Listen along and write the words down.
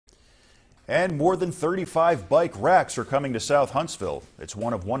And more than 35 bike racks are coming to South Huntsville. It's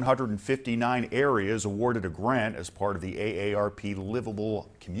one of 159 areas awarded a grant as part of the AARP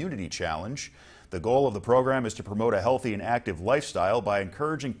Livable Community Challenge. The goal of the program is to promote a healthy and active lifestyle by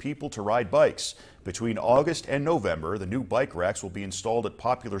encouraging people to ride bikes. Between August and November, the new bike racks will be installed at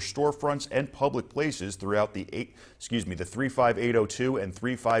popular storefronts and public places throughout the 35802 and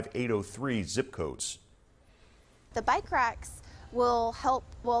 35803 zip codes. The bike racks will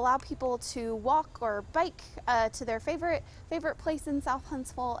allow people to walk or bike to their favorite place in South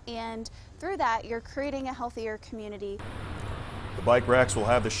Huntsville, and through that you're creating a healthier community. The bike racks will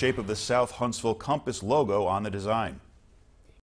have the shape of the South Huntsville compass logo on the design.